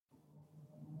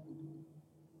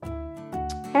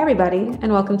Hey, everybody,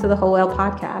 and welcome to the Whole Whale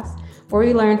Podcast, where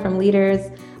we learn from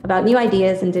leaders about new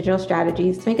ideas and digital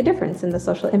strategies to make a difference in the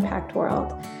social impact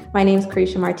world. My name is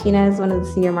Carisha Martinez, one of the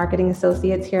Senior Marketing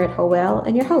Associates here at Whole Whale,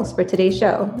 and your host for today's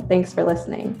show. Thanks for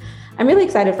listening. I'm really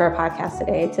excited for our podcast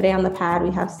today. Today on the pad,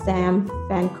 we have Sam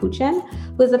Van Kuchen,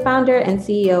 who is the founder and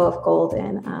CEO of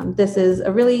Golden. This is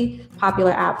a really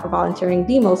popular app for volunteering,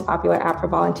 the most popular app for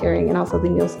volunteering, and also the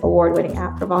most award-winning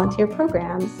app for volunteer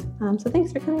programs. So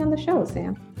thanks for coming on the show,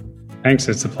 Sam. Thanks.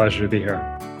 It's a pleasure to be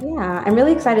here. Yeah, I'm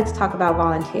really excited to talk about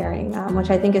volunteering,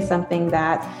 which I think is something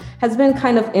that has been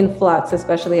kind of in flux,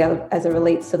 especially as it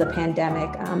relates to the pandemic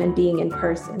and being in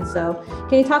person. So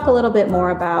can you talk a little bit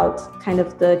more about kind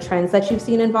of the trends that you've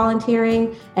seen in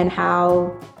volunteering and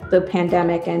how the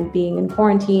pandemic and being in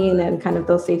quarantine and kind of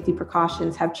those safety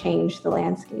precautions have changed the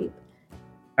landscape?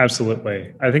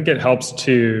 Absolutely. I think it helps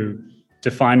to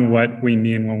define what we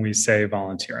mean when we say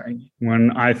volunteering.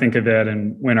 When I think of it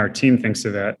and when our team thinks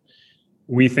of it,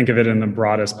 we think of it in the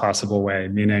broadest possible way,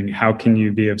 meaning how can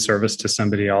you be of service to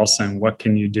somebody else and what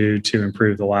can you do to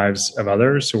improve the lives of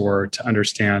others or to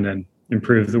understand and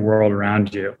improve the world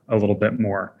around you a little bit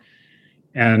more.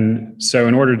 And so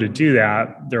in order to do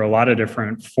that, there are a lot of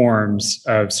different forms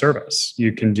of service.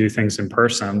 You can do things in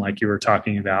person, like you were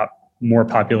talking about, more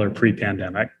popular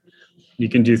pre-pandemic. You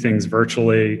can do things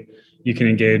virtually. You can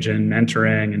engage in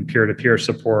mentoring and peer-to-peer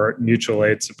support, mutual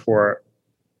aid support,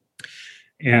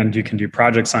 and you can do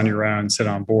projects on your own, sit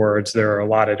on boards. There are a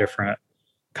lot of different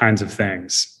kinds of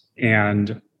things.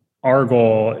 And our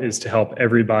goal is to help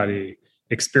everybody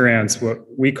experience what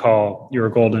we call your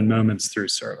golden moments through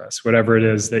service, whatever it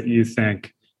is that you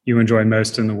think you enjoy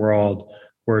most in the world,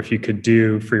 or if you could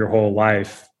do for your whole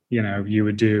life, you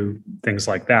would do things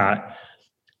like that.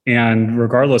 And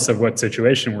regardless of what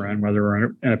situation we're in, whether we're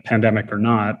in a pandemic or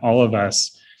not, all of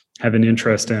us have an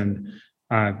interest in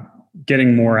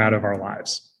getting more out of our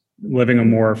lives, living a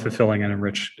more fulfilling and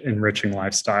enriching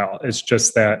lifestyle. It's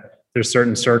just that there's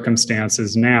certain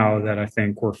circumstances now that I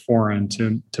think were foreign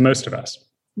to most of us.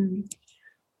 Mm-hmm.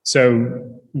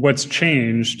 So what's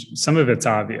changed, some of it's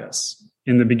obvious.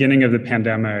 In the beginning of the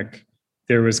pandemic,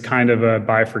 there was kind of a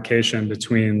bifurcation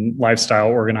between lifestyle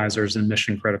organizers and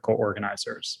mission critical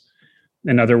organizers.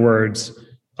 In other words,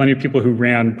 plenty of people who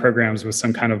ran programs with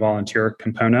some kind of volunteer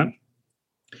component,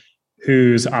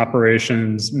 whose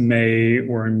operations may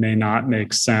or may not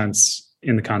make sense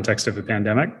in the context of a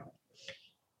pandemic.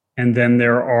 And then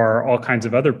there are all kinds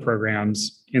of other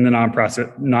programs in the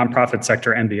nonprofit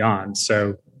sector and beyond.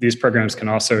 So these programs can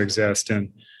also exist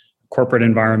in corporate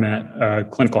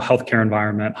environment, clinical healthcare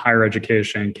environment, higher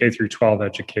education, K through 12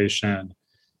 education,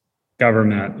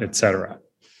 government, et cetera.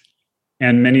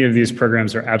 And many of these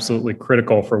programs are absolutely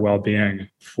critical for well-being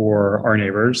for our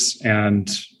neighbors and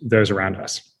those around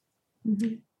us.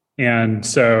 Mm-hmm. And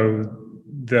so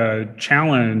the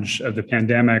challenge of the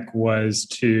pandemic was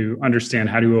to understand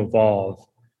how to evolve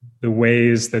the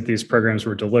ways that these programs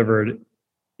were delivered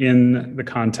in the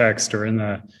context or in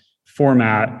the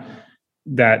format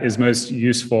that is most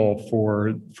useful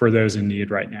for those in need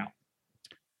right now.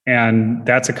 And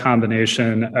that's a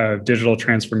combination of digital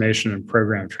transformation and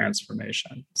program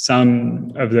transformation.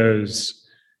 Some of those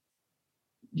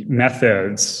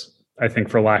methods, I think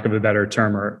for lack of a better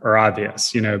term, are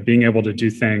obvious. Being able to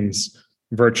do things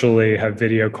virtually, have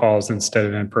video calls instead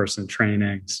of in-person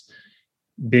trainings,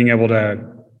 being able to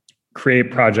create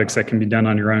projects that can be done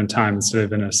on your own time instead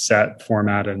of in a set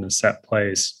format and a set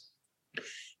place.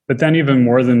 But then even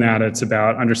more than that, it's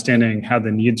about understanding how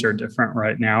the needs are different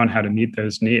right now and how to meet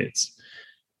those needs.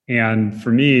 And for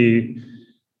me,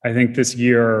 I think last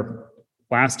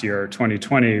year,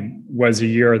 2020, was a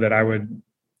year that I would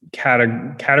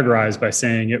categorize by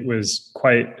saying it was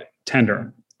quite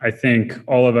tender. I think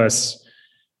all of us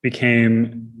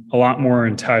became a lot more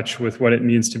in touch with what it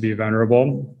means to be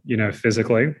vulnerable,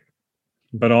 physically,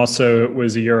 but also it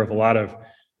was a year of a lot of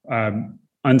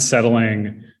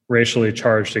unsettling, racially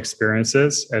charged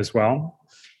experiences as well,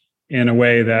 in a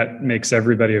way that makes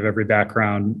everybody of every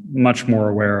background much more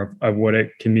aware of what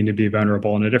it can mean to be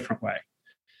vulnerable in a different way.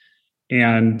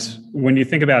 And when you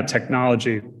think about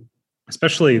technology,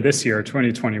 especially this year,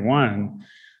 2021,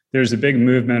 there's a big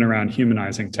movement around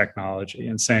humanizing technology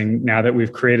and saying, now that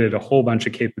we've created a whole bunch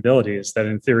of capabilities that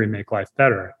in theory make life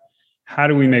better, how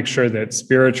do we make sure that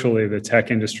spiritually the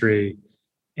tech industry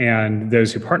and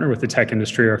those who partner with the tech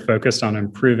industry are focused on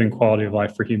improving quality of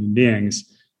life for human beings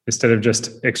instead of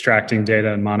just extracting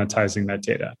data and monetizing that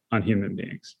data on human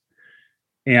beings?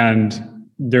 And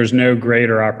there's no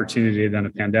greater opportunity than a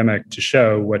pandemic to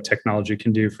show what technology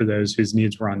can do for those whose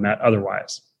needs were unmet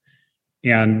otherwise.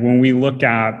 And when we look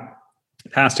at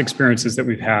past experiences that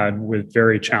we've had with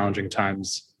very challenging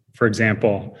times. For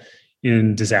example,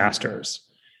 in disasters.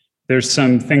 There's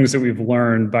some things that we've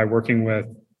learned by working with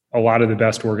a lot of the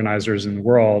best organizers in the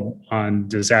world on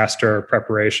disaster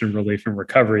preparation, relief, and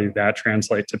recovery that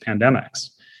translate to pandemics.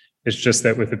 It's just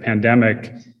that with the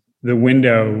pandemic, the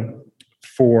window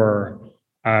for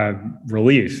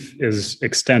relief is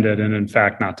extended and in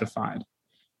fact not defined.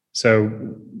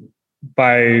 So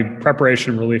by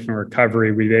preparation, relief, and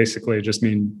recovery, we basically just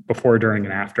mean before, during,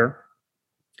 and after.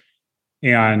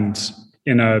 And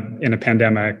in a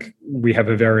pandemic, we have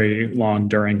a very long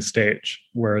during stage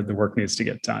where the work needs to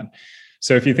get done.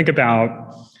 So if you think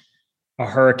about a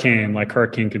hurricane like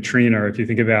Hurricane Katrina, or if you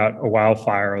think about a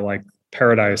wildfire like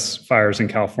Paradise fires in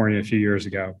California a few years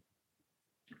ago,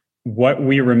 what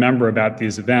we remember about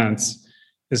these events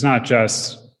is not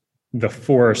just the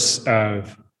force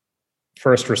of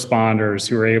first responders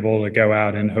who are able to go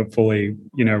out and hopefully,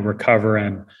 recover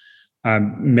and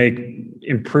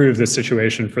improve the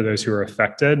situation for those who are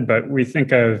affected. But we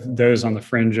think of those on the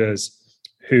fringes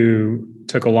who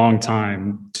took a long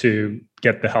time to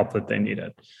get the help that they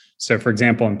needed. So for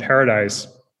example, in Paradise,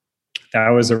 that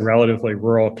was a relatively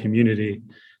rural community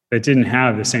that didn't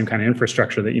have the same kind of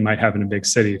infrastructure that you might have in a big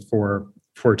city for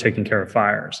taking care of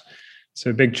fires. So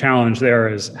a big challenge there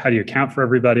is, how do you account for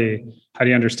everybody? How do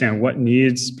you understand what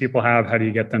needs people have? How do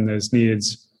you get them those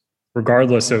needs,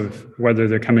 regardless of whether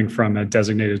they're coming from a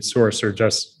designated source or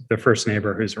just the first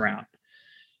neighbor who's around?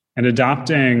 And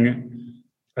adopting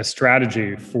a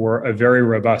strategy for a very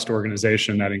robust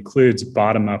organization that includes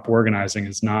bottom-up organizing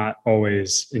is not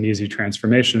always an easy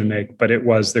transformation to make, but it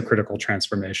was the critical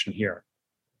transformation here.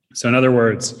 So in other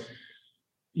words,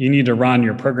 you need to run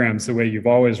your programs the way you've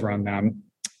always run them,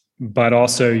 but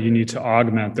also you need to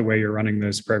augment the way you're running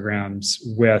those programs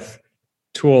with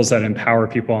tools that empower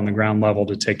people on the ground level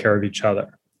to take care of each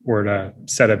other, or to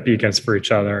set up beacons for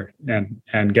each other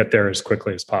and get there as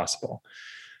quickly as possible.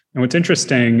 And what's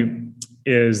interesting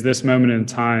is this moment in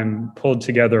time pulled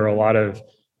together a lot of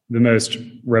the most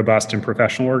robust and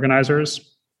professional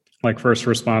organizers, like first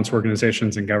response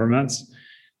organizations and governments,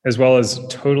 as well as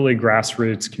totally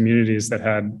grassroots communities that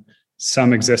had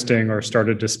some existing or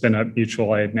started to spin up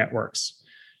mutual aid networks.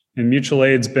 And mutual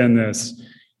aid's been this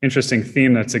interesting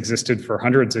theme that's existed for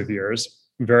hundreds of years,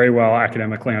 very well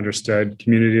academically understood,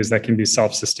 communities that can be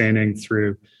self-sustaining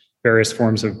through various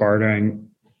forms of bartering,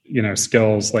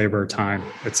 skills, labor, time,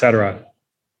 et cetera.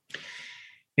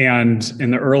 And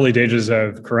in the early stages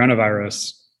of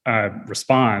coronavirus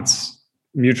response,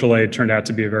 mutual aid turned out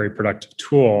to be a very productive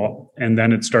tool. And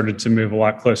then it started to move a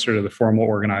lot closer to the formal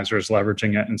organizers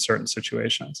leveraging it in certain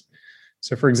situations.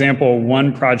 So for example,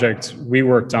 one project we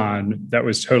worked on that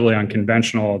was totally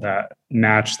unconventional that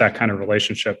matched that kind of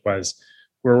relationship was,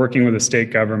 we're working with the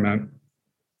state government,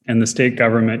 and the state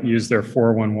government used their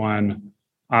 411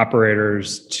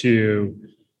 operators to,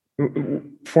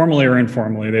 formally or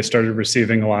informally, they started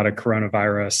receiving a lot of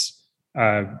coronavirus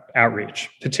outreach,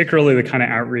 particularly the kind of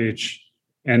outreach,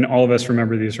 and all of us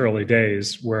remember these early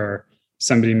days where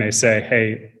somebody may say,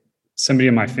 hey, somebody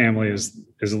in my family is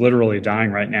literally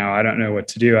dying right now. I don't know what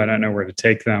to do. I don't know where to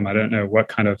take them. I don't know what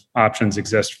kind of options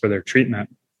exist for their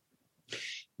treatment.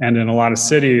 And in a lot of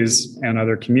cities and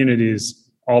other communities,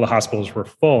 all the hospitals were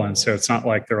full. And so it's not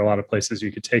like there are a lot of places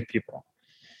you could take people.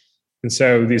 And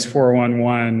so these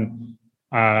 411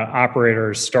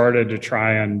 operators started to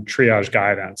try and triage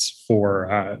guidance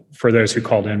for those who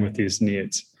called in with these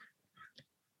needs.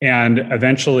 And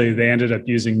eventually they ended up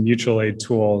using mutual aid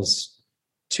tools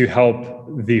to help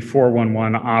the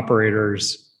 411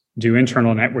 operators do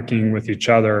internal networking with each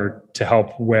other to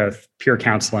help with peer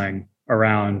counseling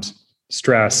around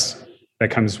stress that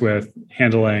comes with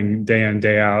handling day in,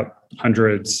 day out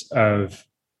hundreds of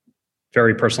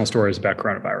very personal stories about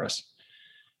coronavirus.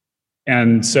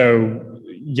 And so,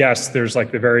 yes, there's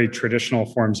like the very traditional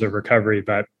forms of recovery,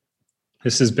 but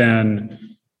this has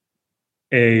been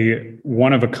a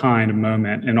one-of-a-kind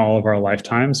moment in all of our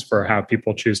lifetimes for how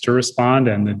people choose to respond,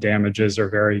 and the damages are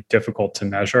very difficult to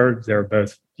measure. They're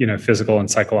both, physical and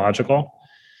psychological.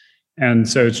 And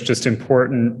so it's just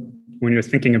important when you're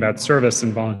thinking about service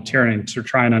and volunteering to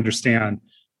try and understand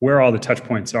where all the touch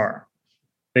points are.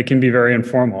 They can be very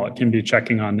informal. It can be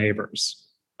checking on neighbors,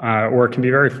 or it can be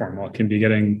very formal. It can be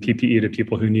getting PPE to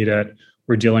people who need it.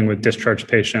 We're dealing with discharged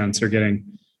patients or getting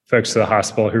folks to the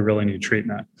hospital who really need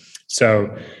treatment.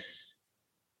 So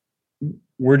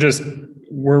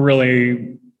we're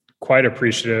really quite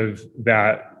appreciative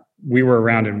that we were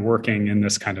around and working in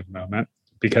this kind of moment,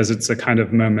 because it's a kind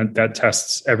of moment that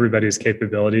tests everybody's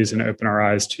capabilities and open our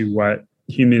eyes to what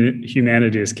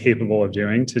humanity is capable of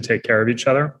doing to take care of each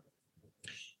other.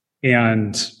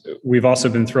 And we've also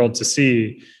been thrilled to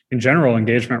see, in general,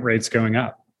 engagement rates going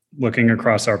up, looking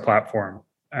across our platform.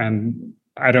 And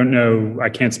I don't know, I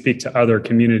can't speak to other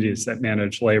communities that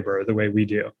manage labor the way we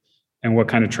do and what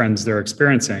kind of trends they're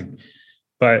experiencing.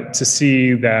 But to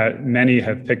see that many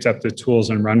have picked up the tools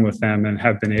and run with them and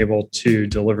have been able to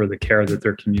deliver the care that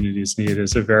their communities need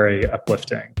is a very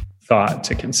uplifting thought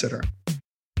to consider.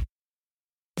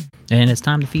 And it's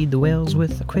time to feed the whales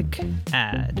with a quick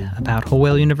ad about Whole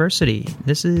Whale University.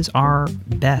 This is our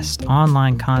best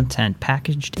online content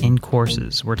packaged in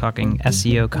courses. We're talking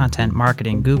SEO, content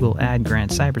marketing, Google Ad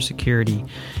Grants, cybersecurity,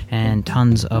 and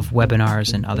tons of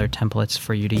webinars and other templates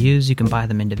for you to use. You can buy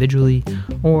them individually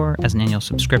or as an annual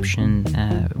subscription.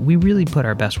 We really put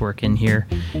our best work in here.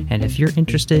 And if you're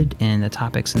interested in the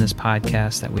topics in this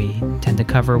podcast that we tend to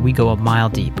cover, we go a mile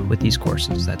deep with these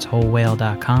courses. That's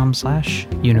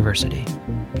wholewhale.com/university.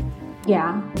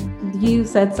 Yeah, you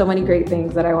said so many great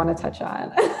things that I want to touch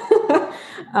on.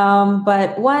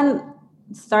 But one,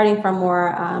 starting from more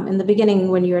in the beginning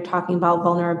when you were talking about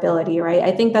vulnerability, right?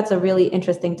 I think that's a really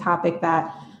interesting topic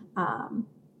that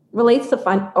relates to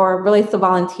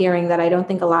volunteering that I don't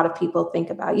think a lot of people think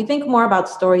about. You think more about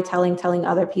storytelling, telling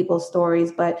other people's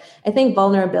stories, but I think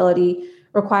vulnerability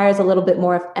requires a little bit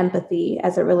more of empathy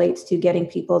as it relates to getting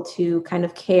people to kind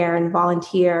of care and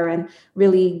volunteer and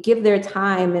really give their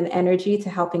time and energy to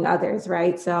helping others,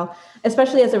 right? So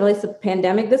especially as it relates to the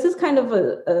pandemic, this is kind of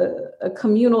a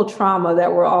communal trauma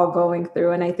that we're all going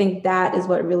through. And I think that is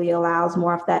what really allows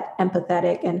more of that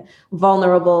empathetic and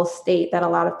vulnerable state that a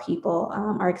lot of people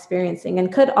are experiencing,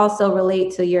 and could also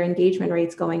relate to your engagement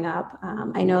rates going up.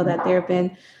 I know that there have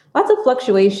been lots of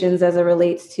fluctuations as it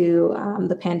relates to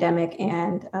the pandemic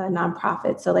and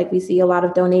nonprofits. So like we see a lot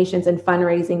of donations and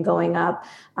fundraising going up.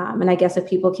 And I guess if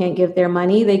people can't give their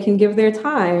money, they can give their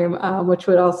time, which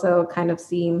would also kind of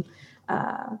seem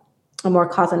a more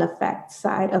cause and effect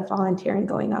side of volunteering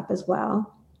going up as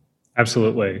well.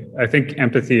 Absolutely. I think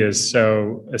empathy is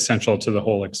so essential to the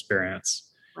whole experience.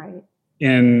 Right.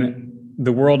 In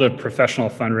the world of professional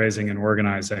fundraising and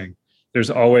organizing, there's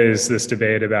always this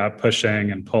debate about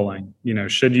pushing and pulling. You know,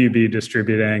 should you be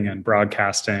distributing and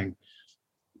broadcasting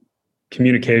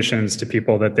communications to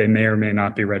people that they may or may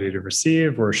not be ready to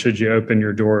receive, or should you open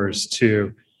your doors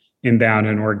to inbound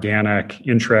and organic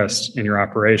interest in your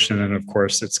operation? And of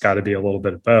course, it's got to be a little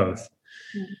bit of both.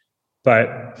 Mm-hmm.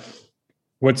 But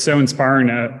what's so inspiring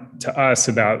to us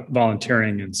about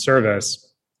volunteering and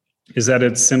service is that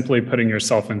it's simply putting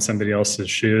yourself in somebody else's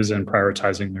shoes and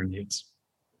prioritizing their needs.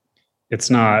 It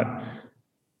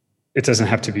doesn't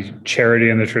have to be charity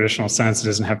in the traditional sense. It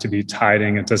doesn't have to be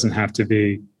tithing. It doesn't have to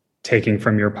be taking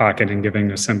from your pocket and giving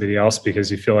to somebody else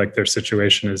because you feel like their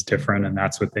situation is different and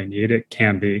that's what they need. It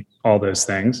can be all those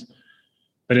things.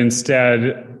 But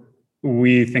instead,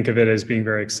 we think of it as being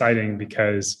very exciting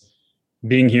because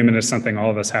being human is something all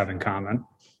of us have in common.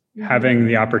 Mm-hmm. Having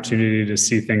the opportunity to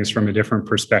see things from a different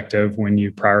perspective when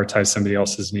you prioritize somebody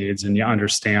else's needs and you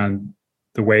understand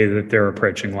the way that they're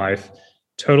approaching life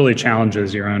totally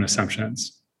challenges your own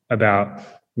assumptions about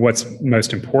what's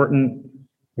most important,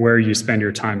 where you spend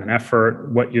your time and effort,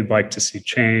 what you'd like to see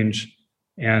change.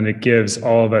 And it gives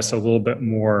all of us a little bit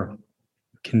more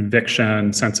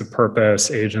conviction, sense of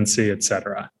purpose, agency, et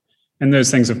cetera. And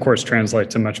those things, of course, translate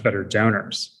to much better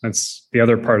donors. That's the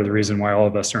other part of the reason why all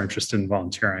of us are interested in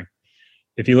volunteering.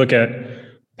 If you look at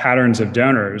patterns of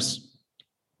donors,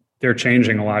 they're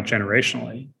changing a lot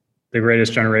generationally. The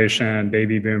greatest generation,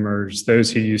 baby boomers,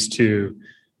 those who used to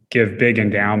give big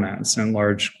endowments and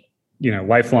large,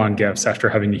 lifelong gifts after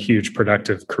having a huge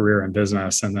productive career in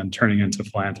business and then turning into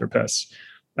philanthropists.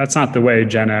 That's not the way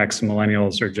Gen X,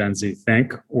 millennials, or Gen Z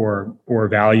think or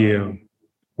value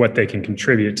what they can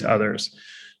contribute to others.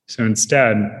 So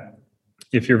instead,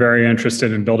 if you're very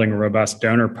interested in building a robust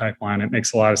donor pipeline, it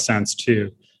makes a lot of sense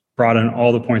to broaden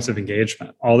all the points of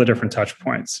engagement, all the different touch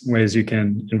points, ways you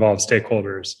can involve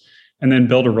stakeholders, and then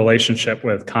build a relationship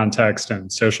with context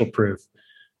and social proof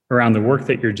around the work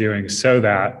that you're doing so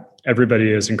that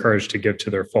everybody is encouraged to give to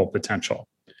their full potential.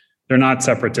 They're not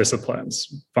separate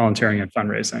disciplines, volunteering and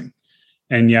fundraising.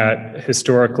 And yet,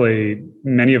 historically,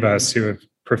 many of us who have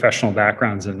professional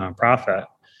backgrounds in nonprofit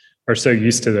are so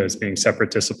used to those being separate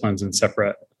disciplines and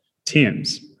separate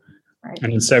teams. Right.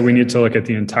 And instead, we need to look at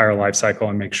the entire life cycle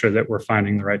and make sure that we're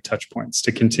finding the right touch points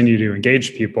to continue to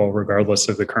engage people regardless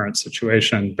of the current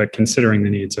situation, but considering the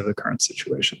needs of the current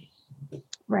situation.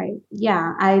 Right.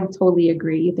 Yeah, I totally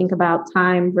agree. You think about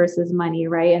time versus money,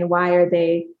 right? And why are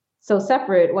they so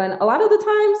separate when a lot of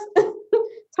the times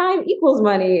time equals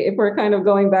money, if we're kind of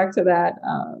going back to that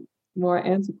more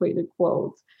antiquated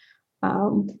quote.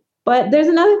 But there's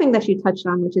another thing that you touched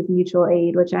on, which is mutual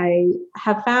aid, which I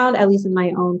have found, at least in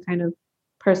my own kind of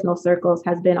personal circles,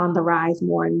 has been on the rise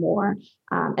more and more.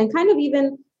 And kind of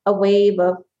even a wave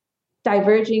of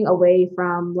diverging away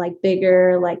from like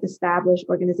bigger, like established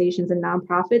organizations and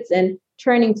nonprofits and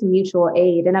turning to mutual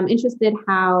aid. And I'm interested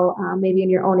how maybe in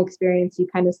your own experience, you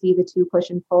kind of see the two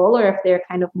push and pull, or if they're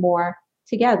kind of more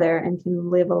together and can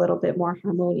live a little bit more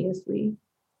harmoniously.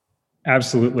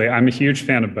 Absolutely. I'm a huge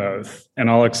fan of both. And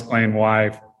I'll explain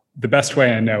why the best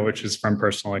way I know, which is from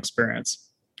personal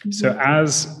experience. Mm-hmm. So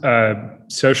as a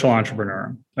social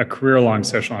entrepreneur, a career-long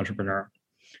social entrepreneur,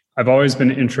 I've always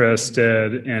been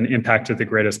interested in impact at the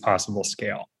greatest possible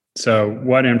scale. So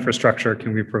what infrastructure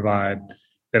can we provide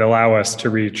that allow us to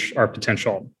reach our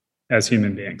potential as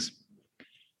human beings?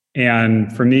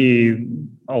 And for me,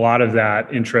 a lot of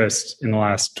that interest in the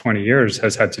last 20 years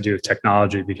has had to do with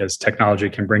technology, because technology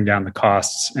can bring down the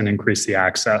costs and increase the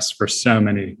access for so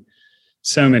many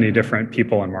different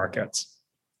people and markets.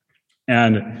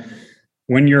 And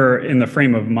when you're in the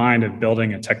frame of mind of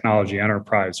building a technology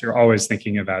enterprise, you're always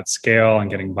thinking about scale and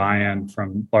getting buy-in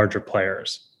from larger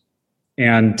players.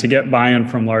 And to get buy-in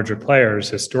from larger players,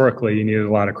 historically, you needed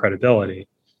a lot of credibility.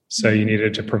 So you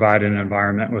needed to provide an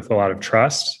environment with a lot of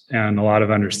trust and a lot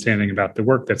of understanding about the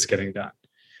work that's getting done.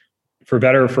 For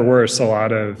better or for worse, a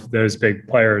lot of those big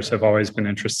players have always been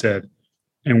interested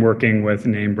in working with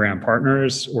name brand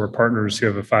partners or partners who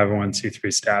have a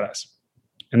 501c3 status.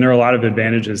 And there are a lot of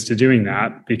advantages to doing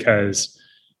that, because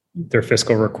their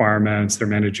fiscal requirements, their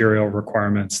managerial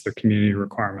requirements, their community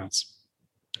requirements.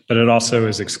 But it also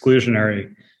is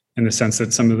exclusionary in the sense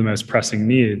that some of the most pressing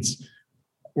needs,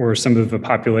 or some of the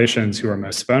populations who are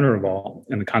most vulnerable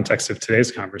in the context of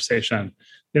today's conversation,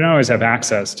 they don't always have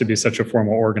access to be such a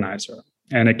formal organizer.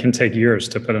 And it can take years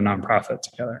to put a nonprofit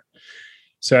together.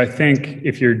 So I think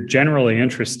if you're generally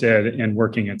interested in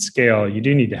working at scale, you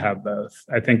do need to have both.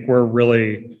 I think we're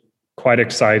really quite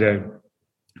excited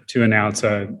to announce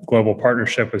a global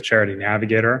partnership with Charity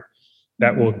Navigator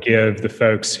that will give the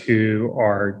folks who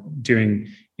are doing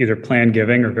either planned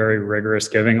giving or very rigorous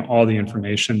giving all the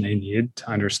information they need to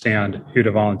understand who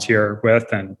to volunteer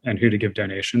with and who to give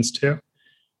donations to.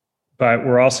 But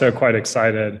we're also quite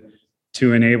excited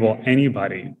to enable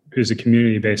anybody who's a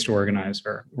community-based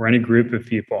organizer or any group of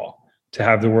people to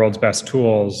have the world's best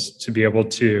tools to be able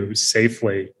to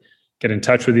safely get in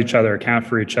touch with each other, account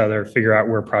for each other, figure out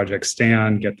where projects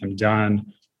stand, get them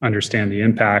done, understand the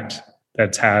impact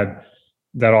that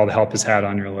all the help has had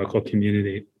on your local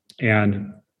community.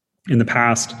 And in the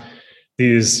past,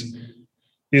 these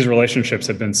relationships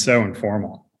have been so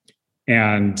informal,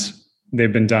 and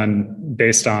they've been done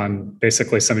based on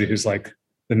basically somebody who's like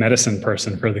the medicine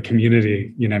person for the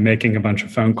community, making a bunch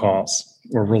of phone calls,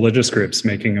 or religious groups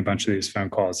making a bunch of these phone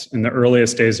calls. In the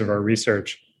earliest days of our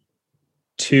research,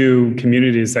 two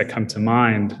communities that come to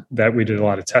mind that we did a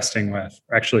lot of testing with,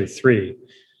 actually three.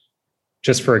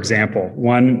 Just for example,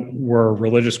 one were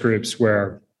religious groups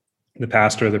where the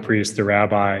pastor, the priest, the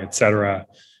rabbi, et cetera,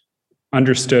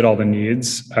 understood all the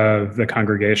needs of the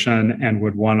congregation and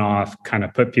would one-off kind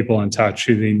of put people in touch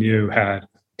who they knew had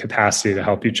capacity to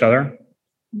help each other.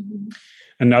 Mm-hmm.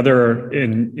 Another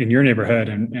in your neighborhood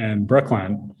in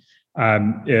Brooklyn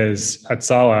is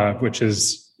Hatzalah, which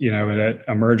is an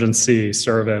emergency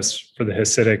service for the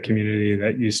Hasidic community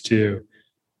that used to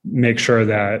make sure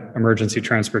that emergency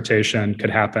transportation could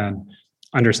happen,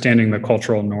 understanding the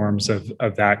cultural norms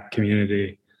of that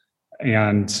community.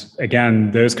 And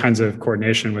again, those kinds of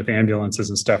coordination with ambulances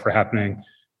and stuff were happening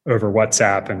over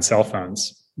WhatsApp and cell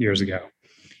phones years ago.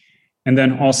 And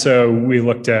then also we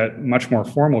looked at much more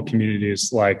formal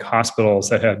communities like hospitals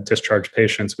that had discharged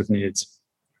patients with needs.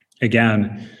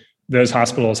 Again, those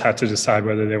hospitals had to decide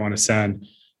whether they want to send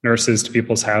nurses to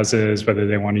people's houses, whether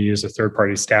they want to use a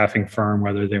third-party staffing firm,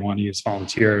 whether they want to use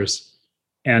volunteers.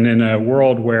 And in a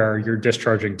world where you're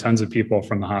discharging tons of people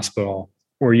from the hospital,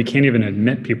 or you can't even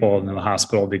admit people into the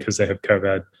hospital because they have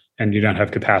COVID and you don't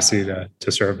have capacity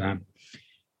to serve them,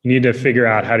 you need to figure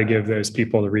out how to give those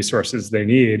people the resources they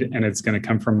need. And it's going to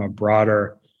come from a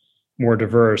broader, more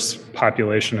diverse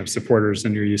population of supporters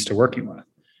than you're used to working with.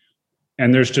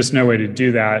 And there's just no way to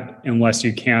do that unless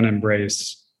you can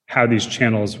embrace how these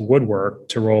channels would work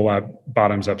to roll out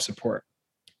bottoms-up support.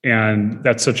 And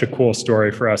that's such a cool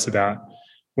story for us about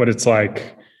what it's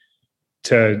like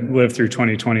to live through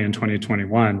 2020 and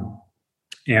 2021.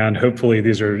 And hopefully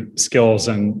these are skills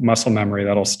and muscle memory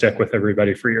that'll stick with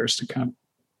everybody for years to come.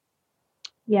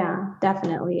 Yeah,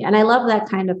 definitely. And I love that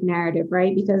kind of narrative,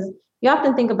 right? Because you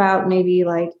often think about maybe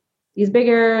like these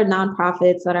bigger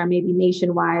nonprofits that are maybe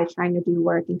nationwide trying to do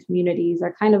work in communities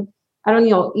are kind of I don't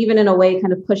know, even in a way,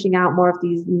 kind of pushing out more of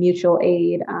these mutual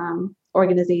aid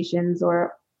organizations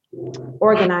or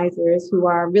organizers who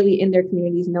are really in their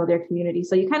communities, know their community.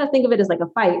 So you kind of think of it as like a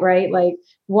fight, right? Like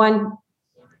one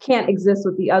can't exist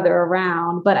with the other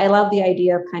around. But I love the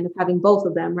idea of kind of having both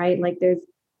of them, right? Like there's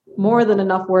more than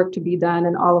enough work to be done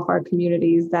in all of our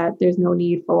communities that there's no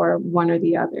need for one or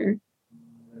the other.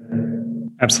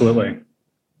 Absolutely.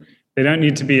 They don't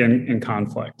need to be in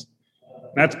conflict.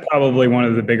 That's probably one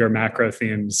of the bigger macro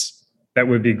themes that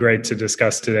would be great to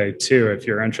discuss today too, if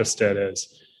you're interested,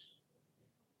 is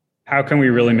how can we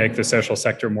really make the social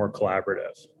sector more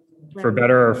collaborative? Right. For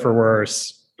better or for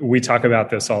worse, we talk about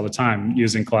this all the time,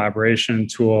 using collaboration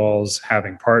tools,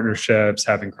 having partnerships,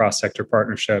 having cross-sector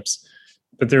partnerships.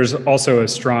 But there's also a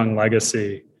strong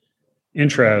legacy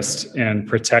interest in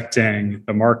protecting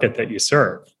the market that you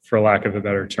serve, for lack of a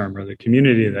better term, or the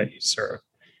community that you serve.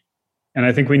 And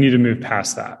I think we need to move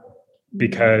past that,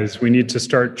 because we need to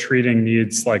start treating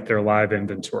needs like they're live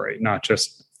inventory, not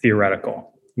just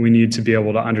theoretical. We need to be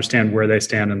able to understand where they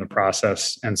stand in the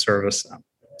process and service them,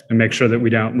 and make sure that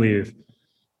we don't leave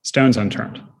stones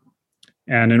unturned.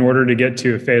 And in order to get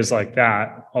to a phase like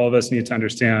that, all of us need to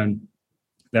understand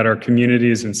that our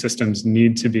communities and systems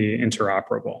need to be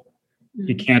interoperable.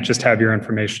 You can't just have your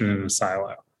information in a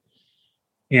silo.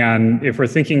 And if we're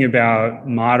thinking about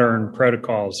modern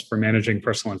protocols for managing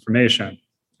personal information,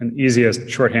 an easiest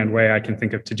shorthand way I can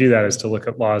think of to do that is to look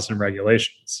at laws and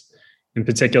regulations. In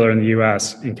particular, in the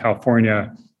US, in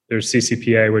California, there's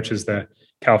CCPA, which is the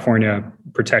California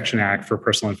Protection Act for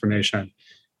Personal Information.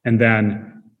 And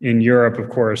then in Europe, of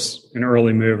course, an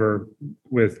early mover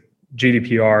with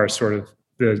GDPR, sort of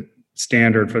the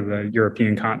standard for the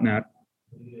European continent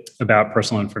about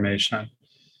personal information.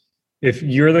 If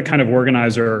you're the kind of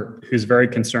organizer who's very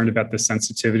concerned about the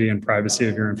sensitivity and privacy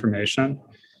of your information,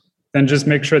 then just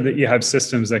make sure that you have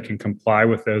systems that can comply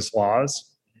with those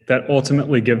laws, that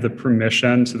ultimately give the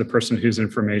permission to the person whose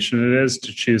information it is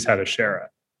to choose how to share it.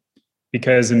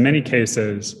 Because in many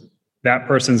cases, that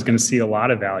person's going to see a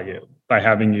lot of value by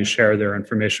having you share their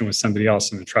information with somebody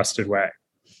else in a trusted way.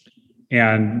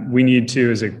 And we need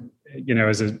to, as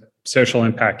a social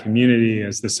impact community,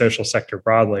 as the social sector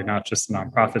broadly, not just the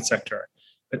nonprofit sector,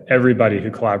 but everybody who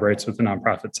collaborates with the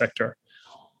nonprofit sector,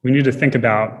 we need to think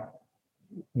about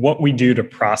what we do to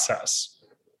process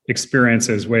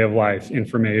experiences, way of life,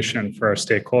 information for our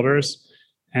stakeholders,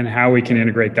 and how we can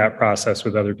integrate that process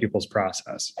with other people's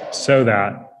process, so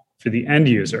that for the end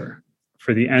user,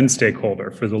 for the end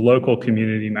stakeholder, for the local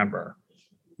community member,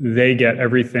 they get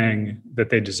everything that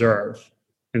they deserve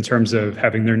in terms of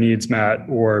having their needs met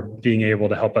or being able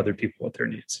to help other people with their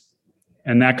needs.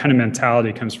 And that kind of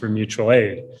mentality comes from mutual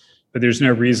aid, but there's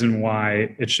no reason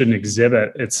why it shouldn't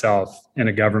exhibit itself in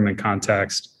a government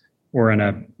context or in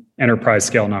an enterprise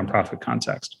scale nonprofit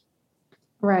context.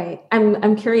 Right.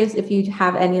 I'm curious if you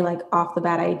have any like off the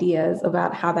bat ideas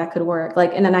about how that could work.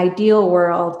 Like in an ideal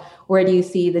world, where do you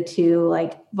see the two,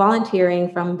 like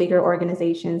volunteering from bigger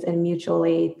organizations and mutual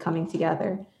aid coming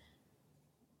together?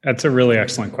 That's a really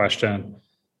excellent question.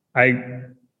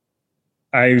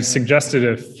 I suggested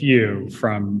a few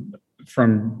from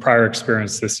prior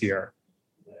experience this year,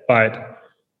 but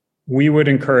we would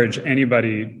encourage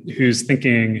anybody who's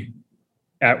thinking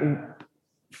at,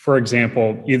 for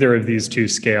example, either of these two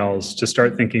scales to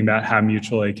start thinking about how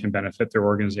mutual aid can benefit their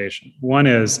organization. One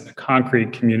is a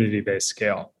concrete community-based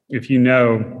scale. If you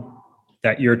know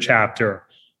that your chapter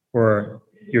or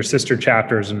your sister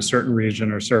chapters in a certain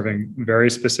region are serving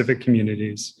very specific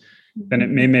communities, then it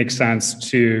may make sense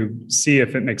to see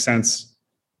if it makes sense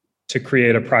to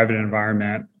create a private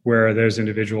environment where those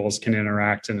individuals can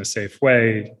interact in a safe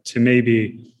way to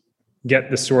maybe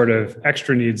get the sort of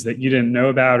extra needs that you didn't know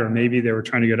about, or maybe they were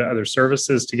trying to go to other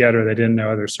services to get, or they didn't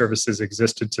know other services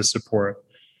existed to support.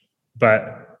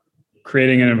 But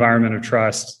creating an environment of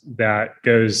trust that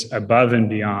goes above and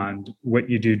beyond what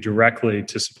you do directly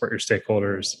to support your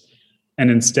stakeholders,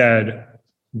 and instead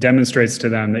demonstrates to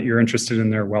them that you're interested in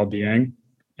their well-being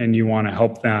and you want to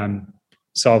help them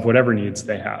solve whatever needs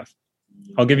they have.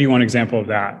 I'll give you one example of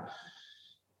that.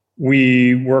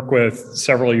 We work with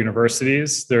several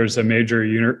universities. There's a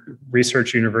major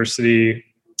research university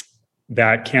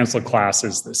that canceled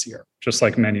classes this year, just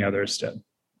like many others did.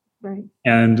 Right.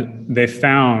 And they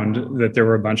found that there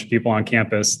were a bunch of people on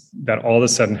campus that all of a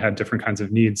sudden had different kinds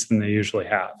of needs than they usually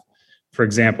have. For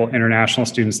example, international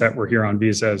students that were here on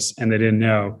visas and they didn't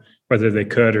know whether they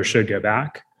could or should go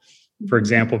back. For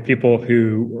example, people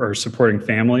who are supporting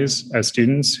families as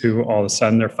students who all of a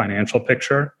sudden their financial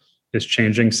picture is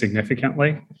changing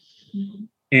significantly. Mm-hmm.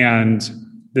 And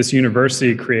this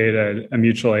university created a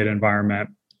mutual aid environment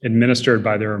administered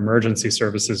by their emergency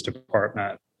services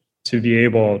department to be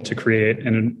able to create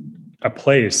a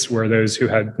place where those who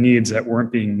had needs that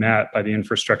weren't being met by the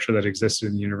infrastructure that existed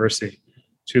in the university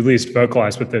to at least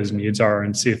vocalize what those needs are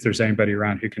and see if there's anybody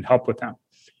around who can help with them.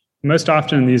 Most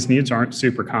often, these needs aren't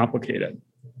super complicated.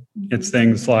 It's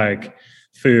things like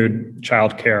food,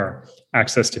 childcare,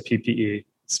 access to PPE,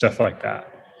 stuff like that.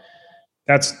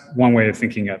 That's one way of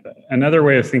thinking of it. Another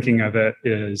way of thinking of it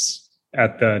is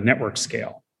at the network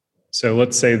scale. So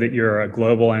let's say that you're a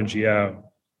global NGO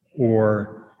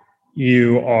or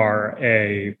you are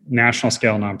a national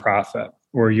scale nonprofit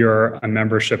or you're a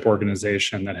membership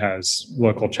organization that has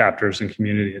local chapters and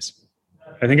communities.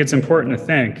 I think it's important to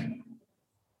think,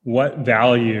 what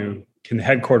value can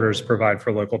headquarters provide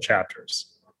for local chapters?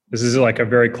 This is like a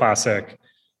very classic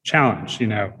challenge.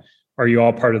 Are you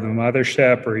all part of the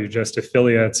mothership, or are you just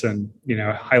affiliates and,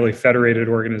 a highly federated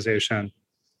organization?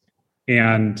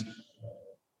 And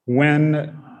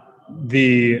when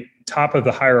the top of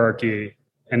the hierarchy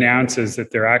announces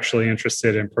that they're actually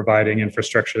interested in providing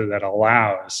infrastructure that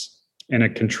allows, in a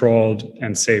controlled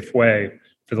and safe way,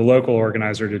 for the local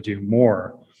organizer to do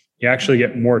more, you actually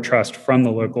get more trust from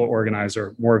the local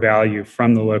organizer, more value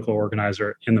from the local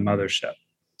organizer in the mothership.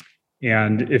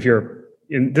 And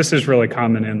this is really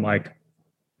common in like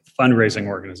fundraising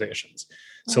organizations.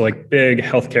 So like big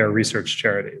healthcare research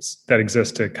charities that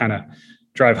exist to kind of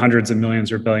drive hundreds of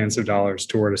millions or billions of dollars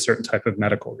toward a certain type of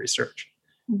medical research.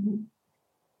 Mm-hmm.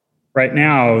 Right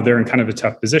now, they're in kind of a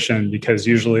tough position because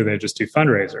usually they just do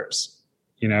fundraisers,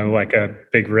 like a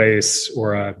big race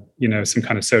or some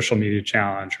kind of social media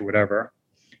challenge or whatever.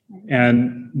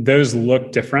 And those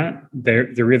look different.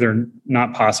 They're either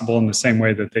not possible in the same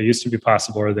way that they used to be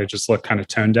possible, or they just look kind of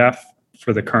tone deaf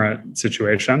for the current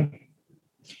situation.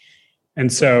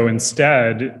 And so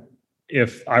instead,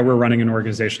 if I were running an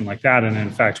organization like that, and in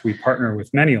fact, we partner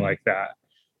with many like that,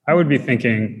 I would be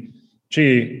thinking,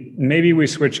 gee, maybe we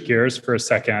switch gears for a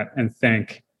second and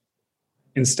think,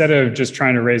 instead of just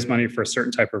trying to raise money for a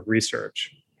certain type of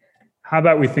research, how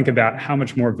about we think about how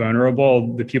much more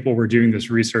vulnerable the people we're doing this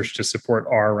research to support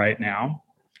are right now,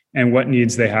 and what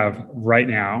needs they have right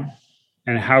now,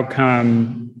 and how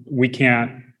come we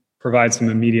can't provide some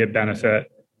immediate benefit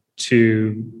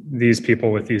to these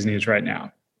people with these needs right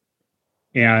now.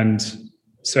 And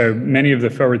so many of the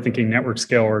forward-thinking network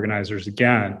scale organizers,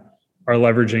 again, are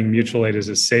leveraging mutual aid as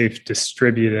a safe,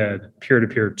 distributed,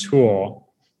 peer-to-peer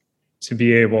tool to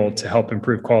be able to help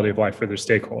improve quality of life for their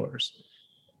stakeholders.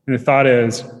 And the thought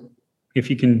is, if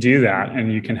you can do that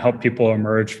and you can help people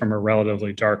emerge from a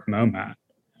relatively dark moment,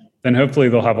 then hopefully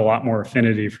they'll have a lot more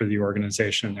affinity for the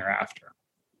organization thereafter.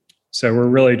 So we're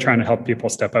really trying to help people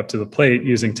step up to the plate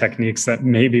using techniques that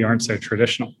maybe aren't so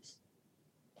traditional.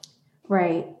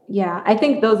 Right. Yeah. I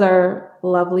think those are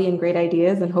lovely and great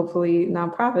ideas, and hopefully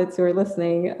nonprofits who are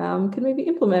listening can maybe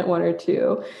implement one or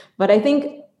two. But I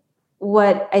think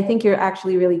what you're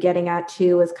actually really getting at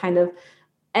too is kind of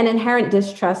an inherent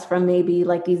distrust from maybe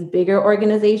like these bigger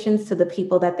organizations to the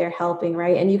people that they're helping,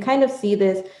 right? And you kind of see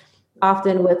this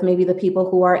often with maybe the people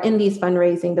who are in these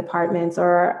fundraising departments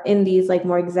or in these like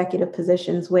more executive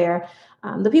positions where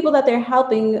the people that they're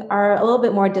helping are a little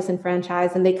bit more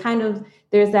disenfranchised, and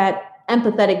there's that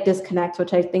empathetic disconnect,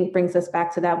 which I think brings us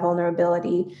back to that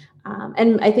vulnerability.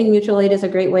 And I think mutual aid is a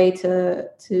great way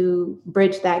to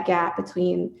bridge that gap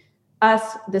between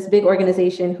us, this big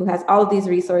organization who has all of these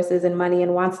resources and money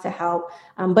and wants to help,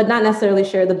 but not necessarily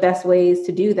sure the best ways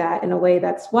to do that in a way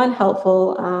that's, one,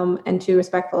 helpful, and two,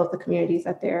 respectful of the communities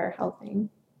that they're helping.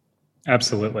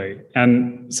 Absolutely.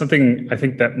 And something I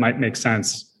think that might make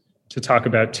sense to talk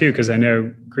about too, because I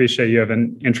know, Grisha, you have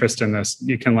an interest in this.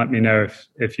 You can let me know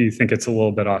if you think it's a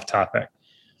little bit off topic.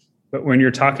 But when you're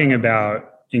talking about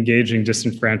engaging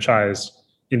disenfranchised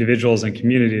individuals and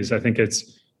communities, I think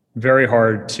it's very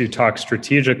hard to talk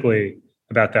strategically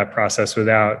about that process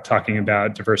without talking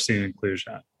about diversity and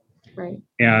inclusion. Right.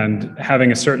 And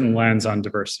having a certain lens on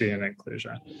diversity and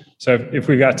inclusion. So if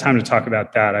we've got time to talk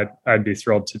about that, I'd be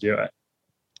thrilled to do it.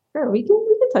 Sure, we can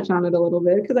touch on it a little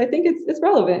bit because I think it's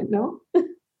relevant, no?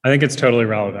 I think it's totally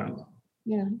relevant.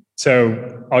 Yeah.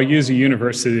 So I'll use a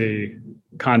university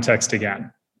context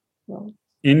again. Well,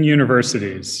 in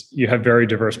universities, you have very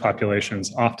diverse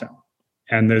populations often.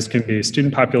 And those can be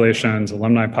student populations,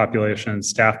 alumni populations,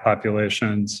 staff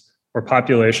populations, or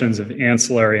populations of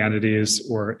ancillary entities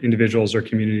or individuals or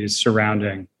communities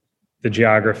surrounding the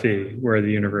geography where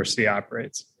the university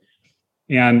operates.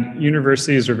 And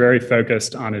universities are very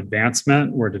focused on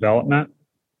advancement or development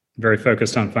very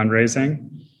focused on fundraising.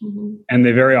 Mm-hmm. And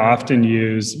they very often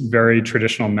use very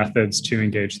traditional methods to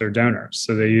engage their donors.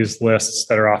 So they use lists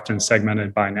that are often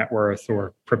segmented by net worth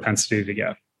or propensity to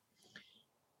give.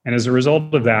 And as a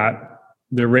result of that,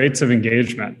 the rates of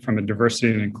engagement from a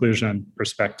diversity and inclusion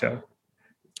perspective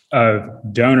of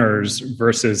donors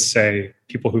versus, say,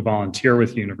 people who volunteer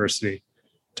with the university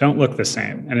don't look the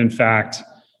same. And in fact,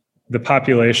 the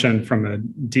population from a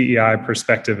DEI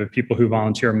perspective of people who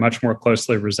volunteer much more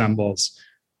closely resembles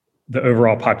the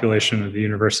overall population of the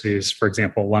university's, for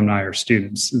example, alumni or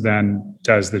students, than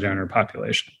does the donor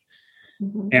population.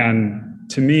 Mm-hmm. And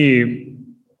to me,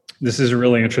 this is a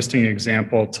really interesting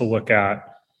example to look at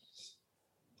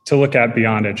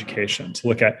beyond education, to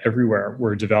look at everywhere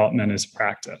where development is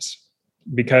practiced.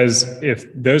 Because if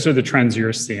those are the trends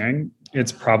you're seeing,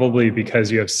 it's probably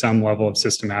because you have some level of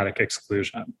systematic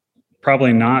exclusion.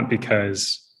 Probably not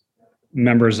because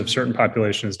members of certain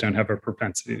populations don't have a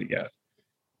propensity to give.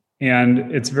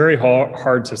 And it's very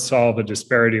hard to solve a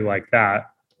disparity like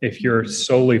that if you're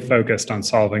solely focused on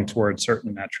solving towards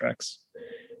certain metrics.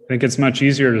 I think it's much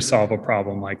easier to solve a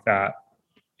problem like that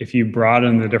if you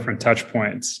broaden the different touch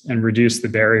points and reduce the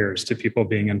barriers to people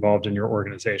being involved in your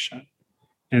organization.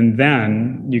 And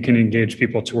then you can engage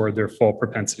people toward their full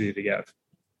propensity to give.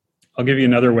 I'll give you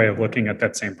another way of looking at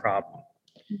that same problem.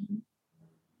 Mm-hmm.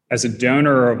 As a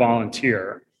donor or a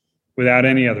volunteer, without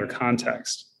any other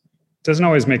context, it doesn't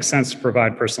always make sense to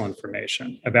provide personal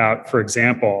information about, for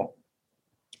example,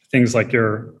 things like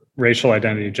your racial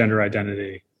identity, gender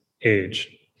identity,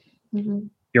 age. Mm-hmm.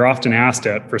 You're often asked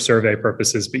it for survey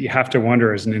purposes, but you have to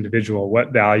wonder as an individual,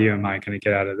 what value am I going to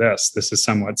get out of this? This is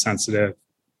somewhat sensitive.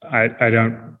 I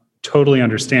don't totally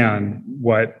understand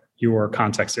what your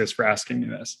context is for asking me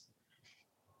this.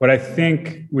 What I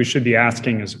think we should be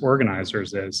asking as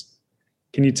organizers is,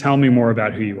 can you tell me more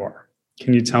about who you are?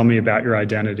 Can you tell me about your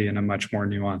identity in a much more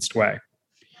nuanced way?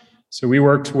 So we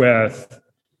worked with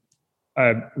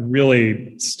a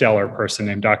really stellar person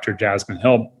named Dr. Jasmine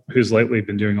Hill, who's lately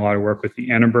been doing a lot of work with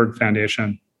the Annenberg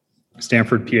Foundation,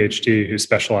 Stanford PhD, who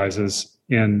specializes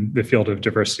in the field of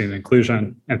diversity and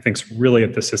inclusion and thinks really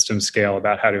at the system scale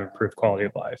about how to improve quality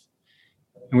of life.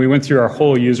 And we went through our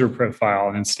whole user profile,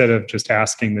 and instead of just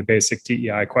asking the basic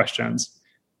DEI questions,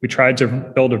 we tried to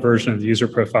build a version of the user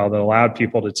profile that allowed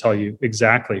people to tell you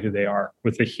exactly who they are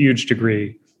with a huge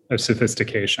degree of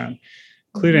sophistication,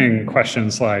 including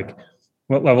questions like,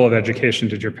 what level of education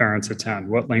did your parents attend?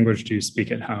 What language do you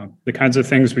speak at home? The kinds of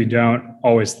things we don't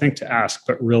always think to ask,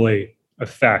 but really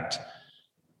affect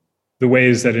the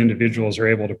ways that individuals are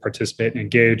able to participate and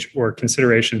engage, or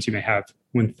considerations you may have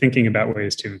when thinking about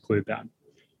ways to include them.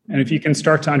 And if you can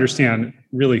start to understand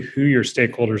really who your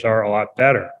stakeholders are a lot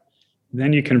better,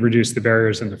 then you can reduce the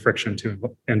barriers and the friction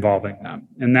to involving them.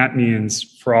 And that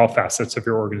means for all facets of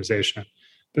your organization,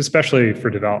 but especially for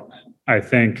development. I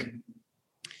think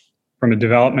from a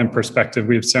development perspective,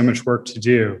 we have so much work to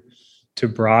do to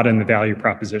broaden the value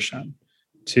proposition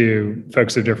to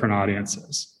folks of different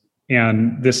audiences.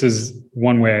 And this is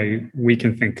one way we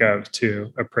can think of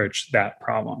to approach that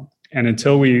problem. And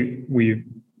until we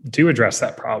do address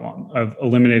that problem of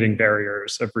eliminating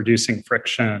barriers, of reducing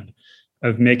friction,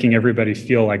 of making everybody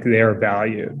feel like they are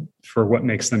valued for what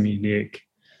makes them unique,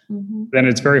 Mm-hmm. then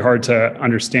it's very hard to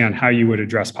understand how you would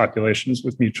address populations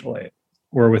with mutual aid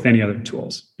or with any other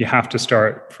tools. You have to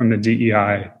start from the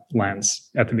DEI lens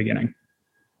at the beginning.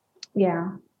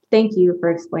 Yeah. Thank you for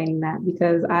explaining that,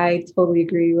 because I totally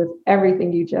agree with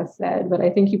everything you just said, but I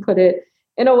think you put it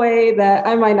in a way that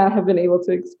I might not have been able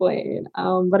to explain.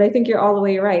 But I think you're all the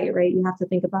way right? You have to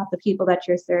think about the people that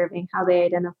you're serving, how they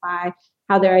identify,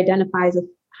 how their identifiers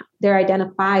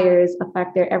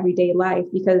affect their everyday life,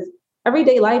 because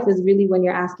everyday life is really when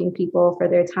you're asking people for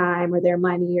their time or their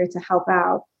money or to help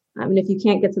out. And if you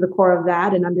can't get to the core of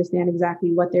that and understand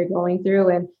exactly what they're going through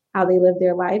and how they live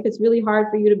their life, it's really hard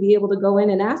for you to be able to go in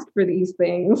and ask for these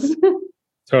things.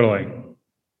 Totally.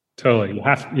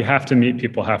 You have to meet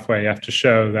people halfway. You have to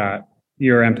show that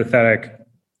you're empathetic,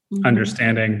 Mm-hmm.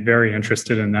 understanding, very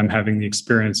interested in them having the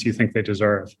experience you think they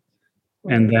deserve,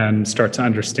 and then start to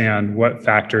understand what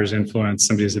factors influence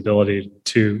somebody's ability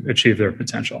to achieve their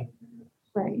potential.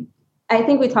 Right. I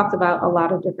think we talked about a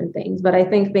lot of different things, but I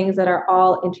think things that are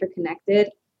all interconnected,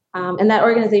 and that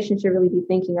organizations should really be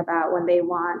thinking about when they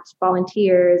want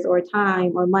volunteers or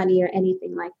time or money or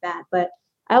anything like that. But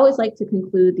I always like to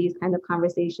conclude these kind of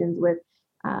conversations with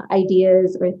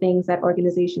ideas or things that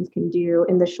organizations can do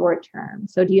in the short term.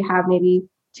 So do you have maybe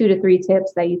 2 to 3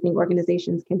 tips that you think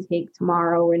organizations can take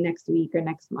tomorrow or next week or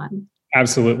next month?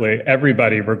 Absolutely.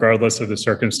 Everybody, regardless of the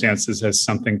circumstances, has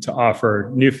something to offer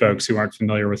new folks who aren't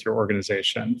familiar with your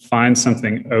organization. Find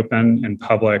something open and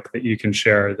public that you can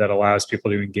share that allows people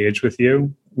to engage with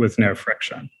you with no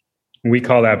friction. We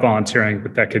call that volunteering,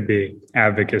 but that could be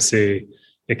advocacy.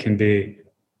 It can be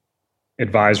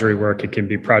advisory work. It can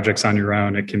be projects on your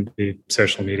own. It can be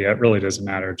social media. It really doesn't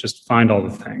matter. Just find all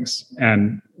the things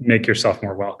and make yourself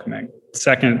more welcoming.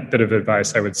 Second bit of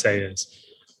advice I would say is,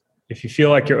 if you feel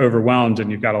like you're overwhelmed and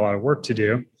you've got a lot of work to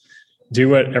do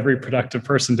what every productive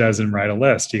person does and write a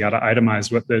list. You got to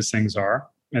itemize what those things are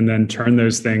and then turn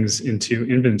those things into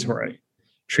inventory.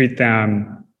 Treat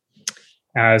them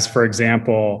as, for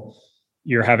example,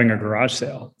 you're having a garage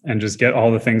sale and just get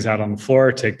all the things out on the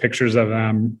floor, take pictures of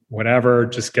them, whatever,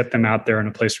 just get them out there in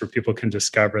a place where people can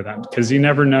discover them, because you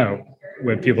never know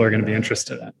what people are going to be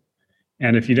interested in.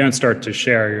 And if you don't start to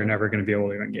share, you're never going to be able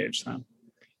to engage them.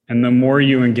 And the more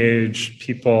you engage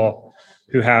people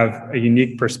who have a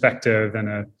unique perspective and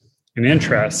an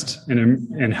interest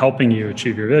in helping you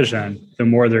achieve your vision, the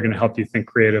more they're going to help you think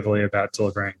creatively about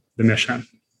delivering the mission.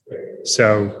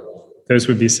 So those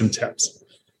would be some tips.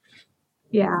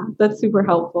 Yeah, that's super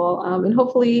helpful. And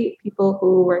hopefully people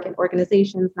who work in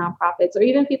organizations, nonprofits, or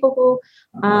even people who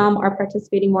are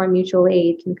participating more in mutual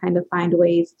aid can kind of find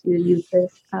ways to use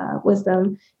this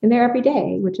wisdom in their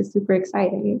everyday, which is super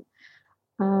exciting.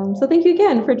 So thank you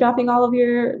again for dropping all of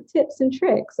your tips and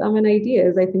tricks and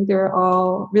ideas. I think they're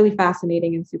all really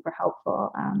fascinating and super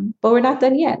helpful. But we're not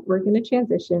done yet. We're going to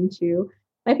transition to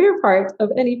my favorite part of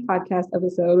any podcast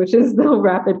episode, which is the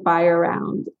rapid fire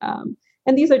round.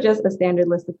 And these are just a standard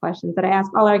list of questions that I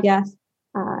ask all our guests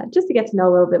just to get to know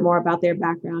a little bit more about their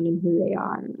background and who they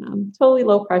are. Totally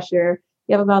low pressure.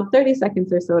 You have about 30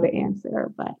 seconds or so to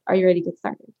answer, but are you ready to get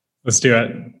started? Let's do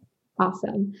it.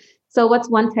 Awesome. So what's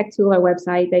one tech tool or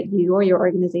website that you or your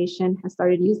organization has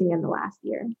started using in the last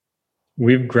year?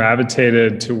 We've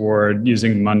gravitated toward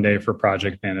using Monday for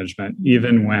project management,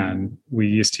 even when we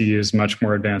used to use much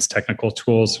more advanced technical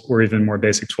tools or even more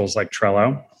basic tools like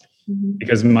Trello,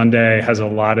 because Monday has a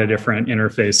lot of different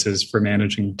interfaces for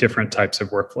managing different types of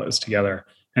workflows together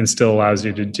and still allows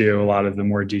you to do a lot of the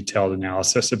more detailed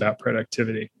analysis about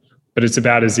productivity. But it's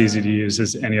about as easy to use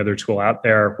as any other tool out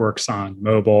there. Works on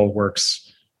mobile,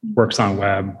 works on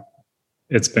web.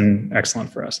 It's been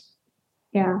excellent for us.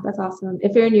 Yeah, that's awesome.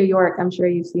 If you're in New York, I'm sure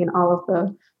you've seen all of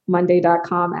the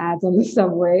Monday.com ads on the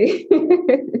subway.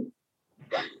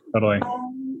 Totally.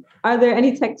 Are there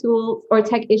any tech tools or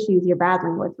tech issues you're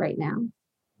battling with right now?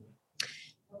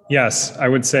 Yes, I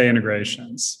would say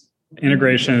integrations.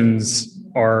 Integrations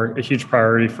are a huge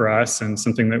priority for us and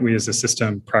something that we as a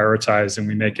system prioritize, and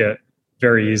we make it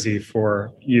very easy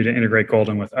for you to integrate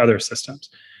Golden with other systems.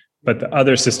 But the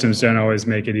other systems don't always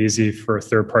make it easy for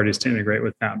third parties to integrate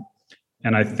with them.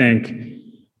 And I think,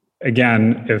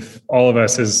 again, if all of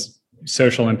us as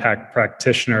social impact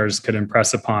practitioners could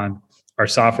impress upon our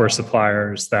software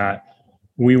suppliers that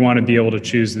we want to be able to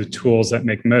choose the tools that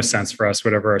make most sense for us,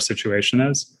 whatever our situation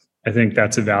is, I think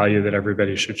that's a value that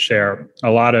everybody should share. A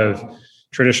lot of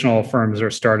traditional firms are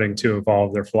starting to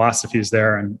evolve their philosophies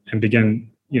there and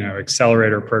begin,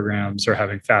 accelerator programs or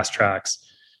having fast tracks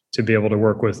to be able to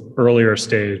work with earlier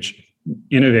stage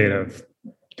innovative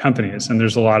companies. And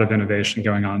there's a lot of innovation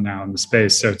going on now in the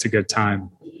space. So it's a good time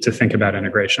to think about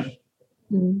integration.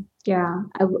 Yeah,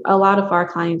 a lot of our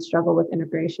clients struggle with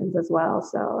integrations as well.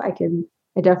 So I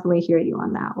definitely hear you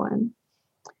on that one.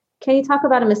 Can you talk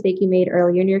about a mistake you made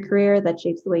earlier in your career that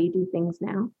shapes the way you do things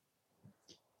now?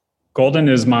 Golden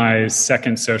is my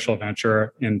second social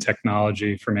venture in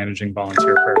technology for managing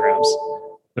volunteer programs.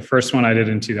 The first one I did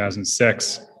in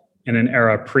 2006 in an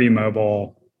era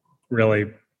pre-mobile,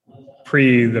 really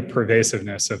pre the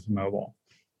pervasiveness of mobile.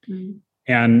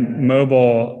 And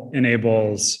mobile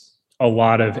enables a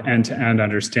lot of end-to-end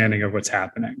understanding of what's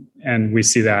happening. And we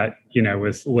see that,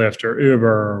 with Lyft or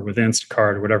Uber or with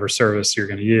Instacart or whatever service you're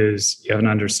going to use, you have an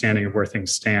understanding of where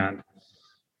things stand.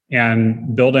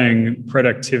 And building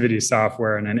productivity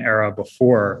software in an era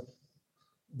before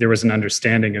there was an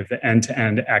understanding of the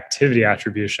end-to-end activity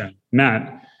attribution meant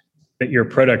that your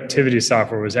productivity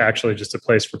software was actually just a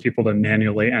place for people to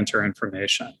manually enter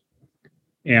information.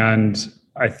 And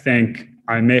I think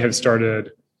I may have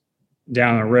started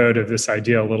down the road of this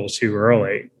idea a little too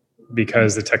early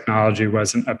because the technology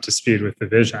wasn't up to speed with the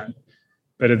vision.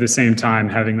 But at the same time,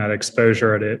 having that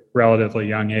exposure at a relatively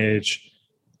young age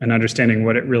and understanding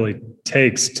what it really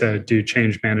takes to do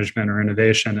change management or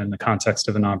innovation in the context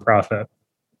of a nonprofit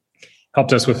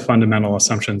helped us with fundamental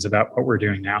assumptions about what we're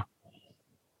doing now.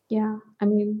 Yeah,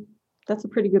 that's a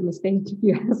pretty good mistake if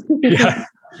you ask me. Yeah.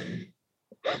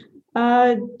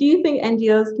 Do you think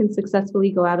NGOs can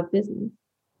successfully go out of business?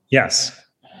 Yes,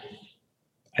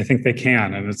 I think they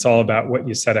can. And it's all about what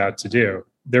you set out to do.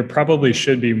 There probably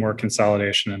should be more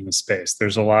consolidation in the space.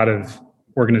 There's a lot of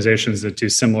organizations that do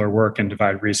similar work and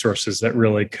divide resources that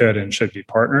really could and should be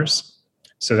partners.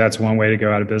 So that's one way to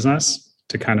go out of business,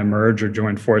 to kind of merge or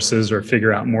join forces or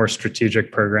figure out more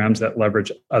strategic programs that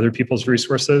leverage other people's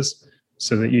resources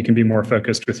so that you can be more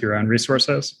focused with your own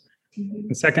resources.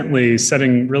 And secondly,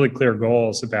 setting really clear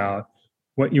goals about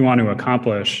what you want to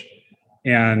accomplish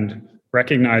and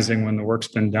recognizing when the work's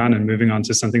been done and moving on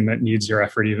to something that needs your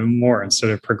effort even more instead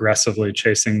of progressively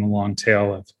chasing the long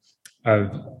tail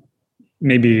of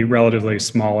maybe relatively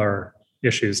smaller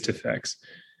issues to fix.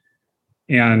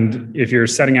 And if you're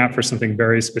setting out for something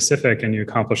very specific and you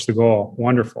accomplish the goal,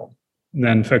 wonderful.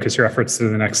 Then focus your efforts to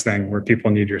the next thing where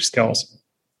people need your skills.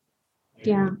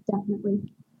 Yeah,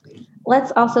 definitely.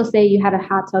 Let's also say you had a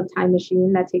hot tub time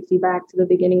machine that takes you back to the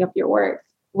beginning of your work.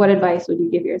 What advice would you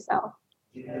give yourself?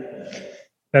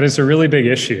 That is a really big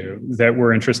issue that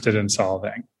we're interested in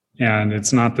solving. And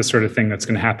it's not the sort of thing that's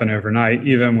going to happen overnight,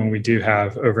 even when we do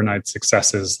have overnight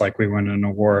successes, like we win an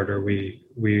award or we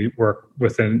work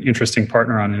with an interesting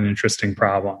partner on an interesting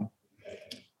problem,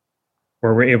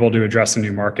 or we're able to address a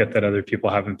new market that other people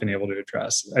haven't been able to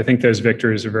address. I think those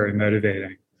victories are very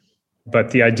motivating.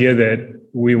 But the idea that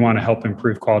we want to help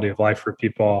improve quality of life for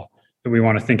people, that we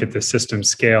want to think at the system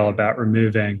scale about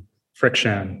removing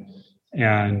friction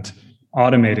and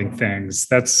automating things,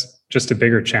 that's just a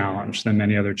bigger challenge than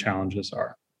many other challenges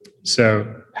are.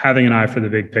 So having an eye for the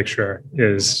big picture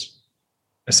is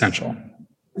essential.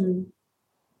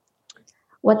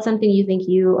 What's something you think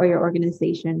you or your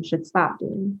organization should stop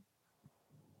doing?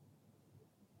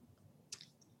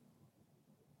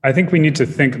 I think we need to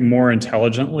think more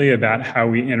intelligently about how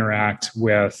we interact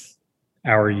with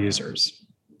our users.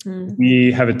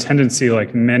 We have a tendency,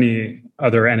 like many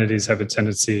other entities have a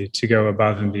tendency, to go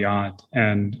above and beyond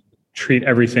and treat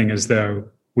everything as though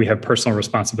we have personal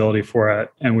responsibility for it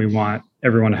and we want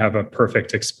everyone to have a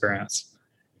perfect experience.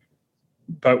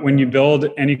 But when you build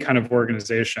any kind of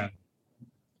organization,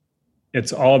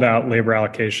 it's all about labor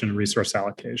allocation and resource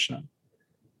allocation.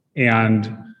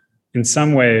 And in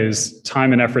some ways,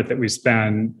 time and effort that we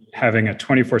spend having a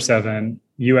 24/7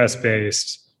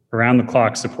 US-based,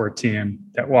 around-the-clock support team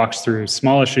that walks through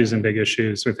small issues and big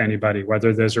issues with anybody,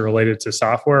 whether those are related to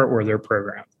software or their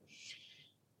program,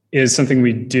 is something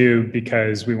we do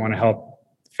because we want to help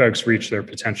folks reach their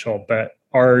potential. But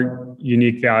our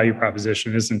unique value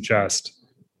proposition isn't just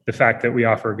the fact that we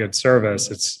offer a good service,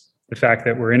 it's the fact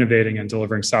that we're innovating and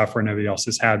delivering software nobody else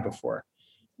has had before.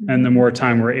 And the more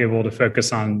time we're able to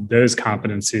focus on those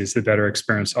competencies, the better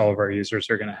experience all of our users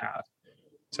are going to have.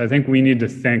 So I think we need to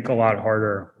think a lot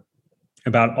harder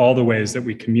about all the ways that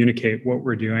we communicate what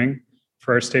we're doing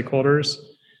for our stakeholders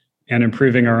and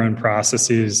improving our own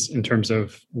processes in terms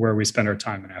of where we spend our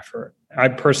time and effort. I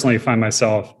personally find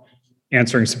myself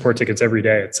answering support tickets every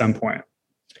day at some point.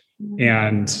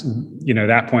 And,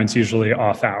 that point's usually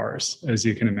off hours, as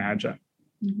you can imagine.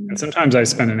 And sometimes I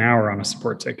spend an hour on a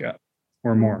support ticket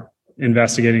or more,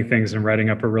 investigating things and writing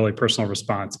up a really personal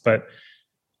response. But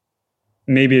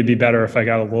maybe it'd be better if I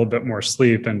got a little bit more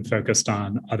sleep and focused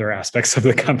on other aspects of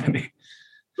the company.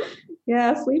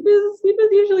 Yeah, sleep is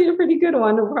usually a pretty good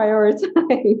one to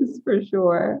prioritize for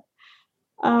sure.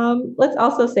 Let's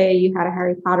also say you had a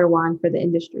Harry Potter wand for the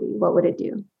industry. What would it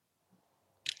do?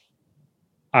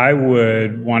 I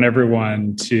would want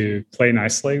everyone to play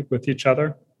nicely with each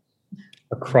other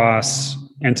across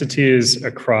entities,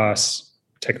 across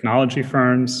technology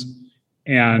firms,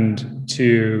 and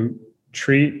to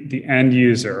treat the end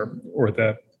user or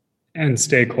the end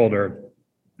stakeholder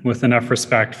with enough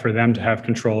respect for them to have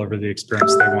control over the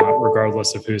experience they want,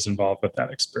 regardless of who's involved with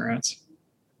that experience.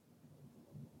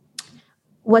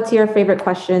 What's your favorite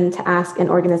question to ask an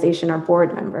organization or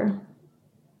board member?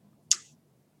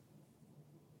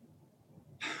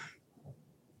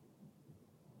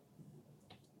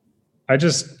 I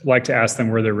just like to ask them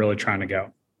where they're really trying to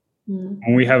go.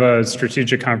 When we have a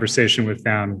strategic conversation with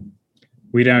them,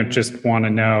 we don't just want to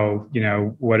know,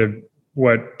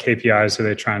 what KPIs are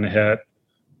they trying to hit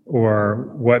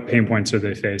or what pain points are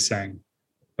they facing,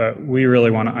 but we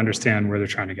really want to understand where they're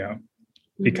trying to go.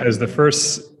 Because the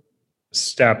first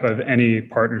step of any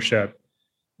partnership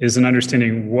is an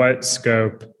understanding what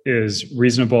scope is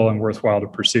reasonable and worthwhile to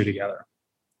pursue together.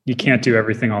 You can't do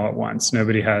everything all at once.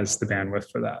 Nobody has the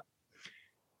bandwidth for that.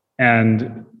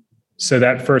 And so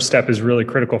that first step is really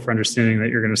critical for understanding that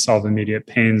you're going to solve immediate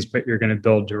pains, but you're going to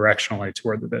build directionally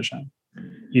toward the vision.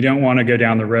 You don't want to go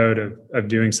down the road of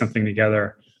doing something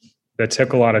together that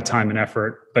took a lot of time and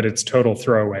effort, but it's total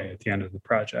throwaway at the end of the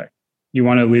project. You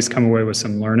want to at least come away with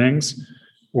some learnings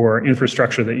or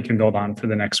infrastructure that you can build on for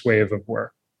the next wave of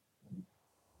work.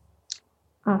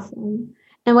 Awesome.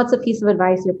 And what's a piece of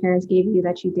advice your parents gave you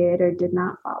that you did or did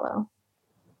not follow?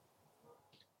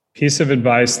 Piece of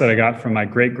advice that I got from my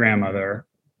great-grandmother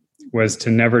was to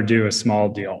never do a small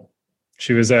deal.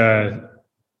 She was the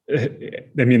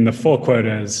full quote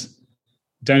is,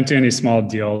 don't do any small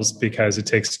deals because it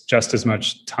takes just as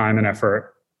much time and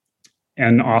effort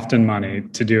and often money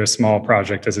to do a small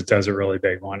project as it does a really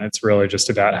big one. It's really just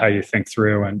about how you think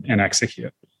through and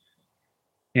execute.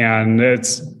 And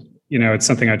it's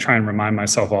something I try and remind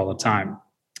myself all the time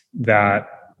that,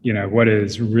 what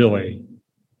is really,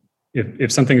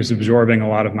 if something is absorbing a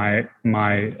lot of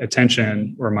my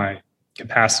attention or my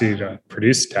capacity to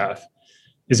produce stuff,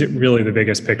 is it really the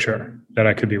biggest picture that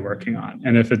I could be working on?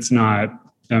 And if it's not,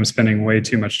 then I'm spending way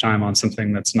too much time on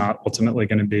something that's not ultimately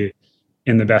going to be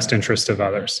in the best interest of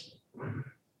others.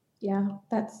 Yeah,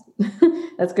 that's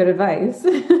good advice.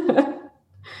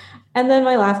 And then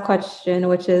my last question,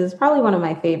 which is probably one of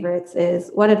my favorites, is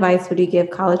what advice would you give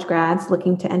college grads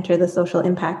looking to enter the social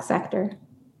impact sector?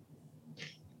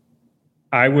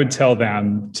 I would tell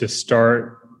them to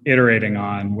start iterating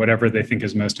on whatever they think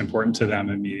is most important to them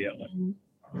immediately.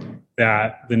 Mm-hmm.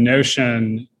 That the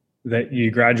notion that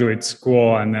you graduate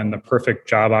school and then the perfect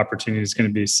job opportunity is going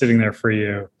to be sitting there for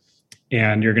you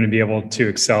and you're going to be able to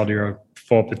excel to your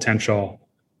full potential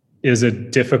is a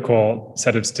difficult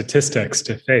set of statistics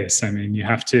to face. I mean, you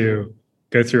have to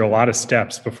go through a lot of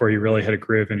steps before you really hit a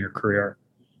groove in your career.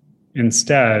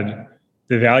 Instead,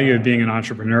 the value of being an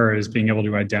entrepreneur is being able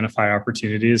to identify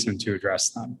opportunities and to address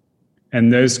them.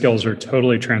 And those skills are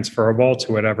totally transferable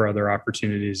to whatever other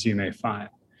opportunities you may find.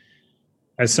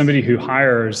 As somebody who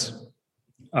hires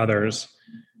others,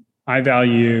 I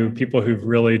value people who've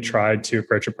really tried to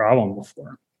approach a problem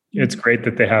before. It's great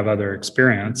that they have other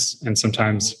experience, and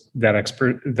sometimes that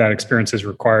experience is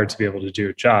required to be able to do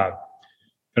a job.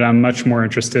 But I'm much more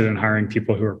interested in hiring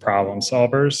people who are problem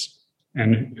solvers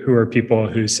and who are people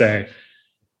who say,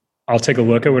 I'll take a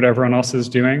look at what everyone else is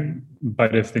doing,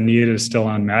 but if the need is still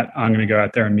unmet, I'm going to go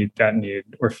out there and meet that need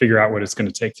or figure out what it's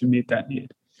going to take to meet that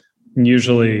need. And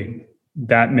usually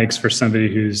that makes for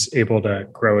somebody who's able to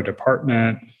grow a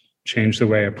department, change the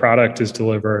way a product is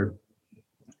delivered,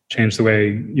 change the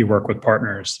way you work with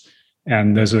partners.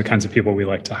 And those are the kinds of people we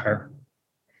like to hire.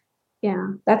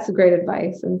 Yeah, that's great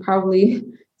advice and probably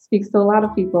speaks to a lot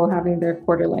of people having their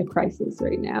quarter life crisis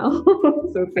right now.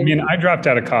 I dropped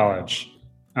out of college.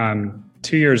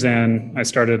 2 years in, I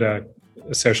started a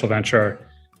social venture.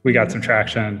 We got some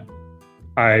traction.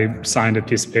 I signed a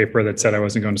piece of paper that said I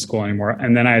wasn't going to school anymore.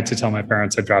 And then I had to tell my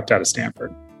parents I dropped out of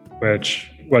Stanford,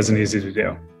 which wasn't easy to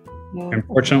do. Yeah. And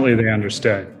fortunately, they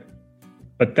understood.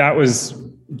 But that was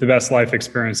the best life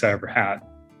experience I ever had.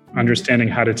 Understanding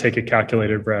how to take a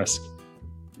calculated risk,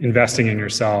 investing in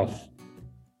yourself,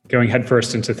 going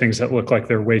headfirst into things that look like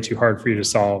they're way too hard for you to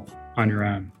solve on your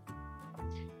own.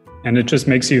 And it just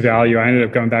makes you value. I ended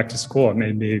up going back to school. It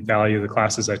made me value the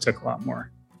classes I took a lot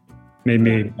more. Made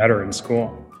me better in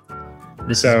school.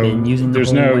 This has been Using the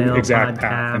There's Whole no Whale exact podcast.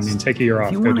 path. I mean, take a year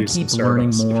off, go do some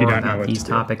service. If you want to keep learning more about these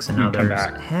topics and others,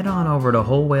 head on over to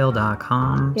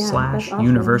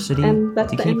wholewhale.com/university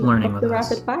to keep learning with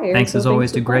us. Thanks as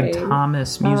always to Greg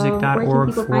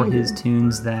Thomasmusic.org for his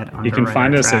tunes that you can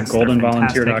find us at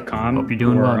goldenvolunteer.com. Hope you're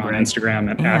doing or well, on Greg.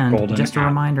 Instagram and @golden. Just a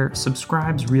reminder,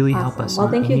 subscribes really help us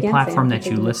on any platform that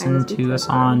you listen to us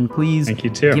on. Please Thank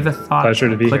you too. Give a thought, Pleasure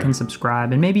to be click here. and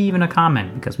subscribe, and maybe even a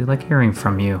comment because we like hearing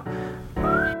from you.